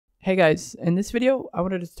Hey guys, in this video, I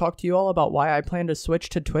wanted to talk to you all about why I plan to switch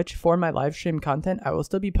to Twitch for my live stream content. I will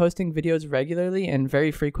still be posting videos regularly and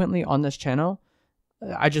very frequently on this channel.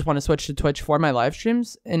 I just want to switch to Twitch for my live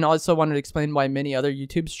streams, and also wanted to explain why many other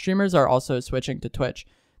YouTube streamers are also switching to Twitch.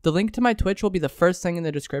 The link to my Twitch will be the first thing in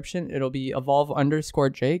the description. It'll be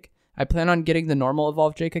evolve_Jake. I plan on getting the normal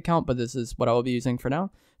Evolve Jake account, but this is what I will be using for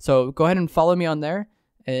now. So go ahead and follow me on there,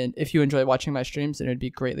 and if you enjoy watching my streams, it would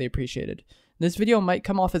be greatly appreciated. This video might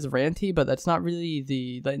come off as ranty, but that's not really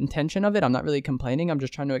the intention of it. I'm not really complaining. I'm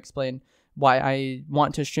just trying to explain why I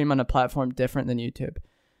want to stream on a platform different than YouTube.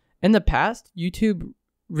 In the past, YouTube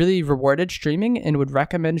really rewarded streaming and would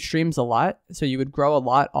recommend streams a lot, so you would grow a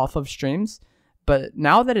lot off of streams. But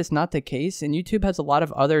now that it's not the case, and YouTube has a lot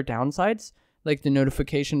of other downsides, like the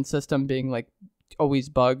notification system being like always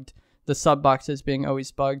bugged, the sub boxes being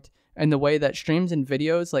always bugged, and the way that streams and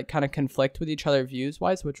videos like kind of conflict with each other views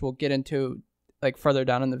wise, which we'll get into like further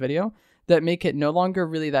down in the video, that make it no longer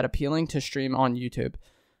really that appealing to stream on YouTube.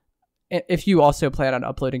 If you also plan on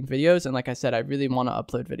uploading videos, and like I said, I really want to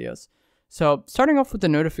upload videos. So starting off with the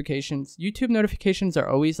notifications, YouTube notifications are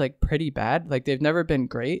always like pretty bad. Like they've never been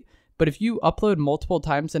great, but if you upload multiple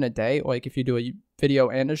times in a day, or like if you do a video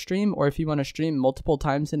and a stream, or if you want to stream multiple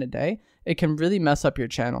times in a day, it can really mess up your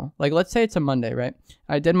channel. Like let's say it's a Monday, right?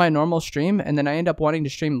 I did my normal stream and then I end up wanting to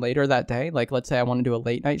stream later that day. Like let's say I want to do a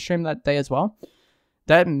late night stream that day as well.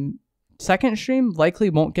 That second stream likely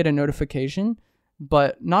won't get a notification,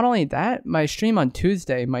 but not only that, my stream on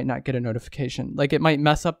Tuesday might not get a notification. Like it might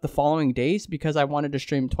mess up the following days because I wanted to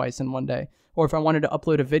stream twice in one day. Or if I wanted to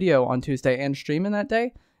upload a video on Tuesday and stream in that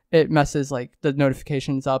day, it messes like the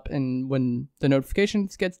notifications up, and when the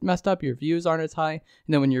notifications get messed up, your views aren't as high,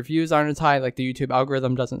 and then when your views aren't as high, like the YouTube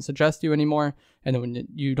algorithm doesn't suggest you anymore, and then when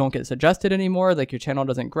you don't get suggested anymore, like your channel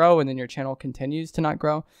doesn't grow, and then your channel continues to not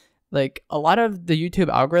grow. Like a lot of the YouTube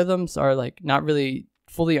algorithms are like not really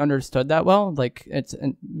fully understood that well, like it's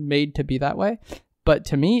made to be that way, but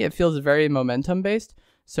to me it feels very momentum based,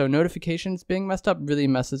 so notifications being messed up really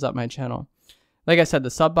messes up my channel. Like I said, the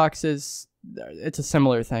sub boxes, it's a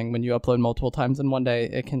similar thing. When you upload multiple times in one day,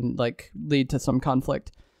 it can like lead to some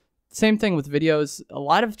conflict. Same thing with videos. A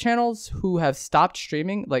lot of channels who have stopped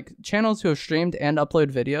streaming, like channels who have streamed and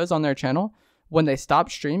upload videos on their channel, when they stop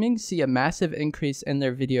streaming, see a massive increase in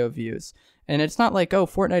their video views. And it's not like, oh,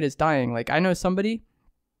 Fortnite is dying. Like I know somebody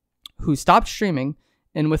who stopped streaming,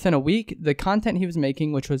 and within a week, the content he was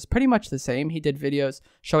making, which was pretty much the same, he did videos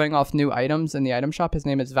showing off new items in the item shop. His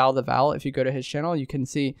name is Val the Val. If you go to his channel, you can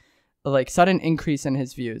see like sudden increase in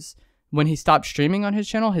his views. When he stopped streaming on his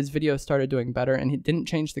channel, his videos started doing better, and he didn't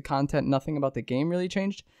change the content. Nothing about the game really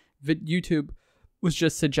changed. YouTube was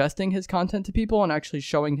just suggesting his content to people and actually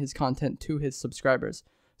showing his content to his subscribers.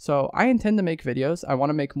 So I intend to make videos. I want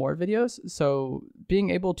to make more videos. So being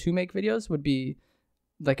able to make videos would be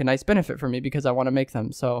like a nice benefit for me because I want to make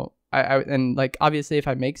them. So and like obviously if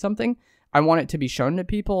I make something, I want it to be shown to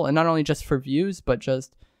people, and not only just for views, but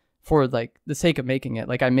just for like the sake of making it.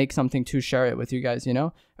 Like I make something to share it with you guys, you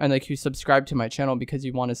know, and like you subscribe to my channel because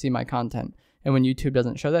you want to see my content. And when YouTube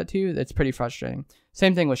doesn't show that to you, it's pretty frustrating.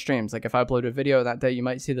 Same thing with streams. Like if I upload a video that day, you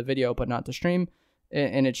might see the video, but not the stream.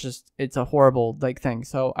 And it's a horrible like thing.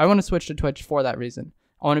 So I want to switch to Twitch for that reason.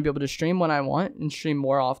 I want to be able to stream when I want and stream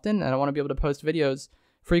more often. And I want to be able to post videos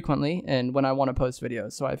frequently and when I want to post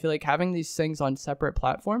videos. So I feel like having these things on separate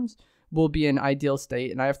platforms will be an ideal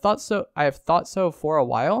state, and I have thought so for a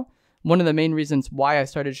while. One of the main reasons why I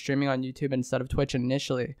started streaming on YouTube instead of Twitch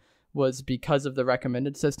initially was because of the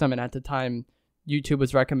recommended system, and at the time YouTube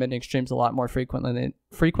was recommending streams a lot more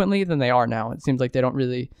frequently than they are now. It seems like they don't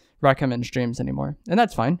really recommend streams anymore, and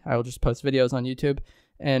that's fine. I will just post videos on YouTube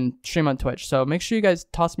and stream on Twitch. So make sure you guys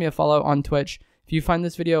toss me a follow on Twitch. If you find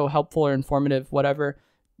this video helpful or informative, whatever,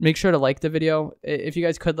 make sure to like the video. If you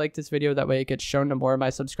guys could like this video, that way it gets shown to more of my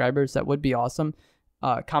subscribers, that would be awesome.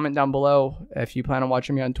 Comment down below if you plan on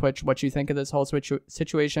watching me on Twitch, what you think of this whole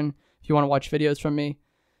situation. If you want to watch videos from me,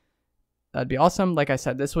 that'd be awesome. Like I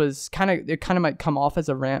said, this was it kind of might come off as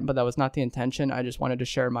a rant, but that was not the intention. I just wanted to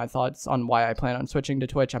share my thoughts on why I plan on switching to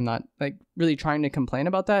Twitch. I'm not like really trying to complain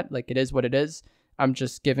about that. Like it is what it is. I'm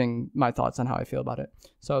just giving my thoughts on how I feel about it.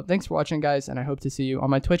 So thanks for watching, guys, and I hope to see you on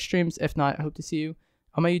my Twitch streams. If not, I hope to see you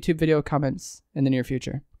on my YouTube video comments in the near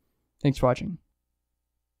future. Thanks for watching.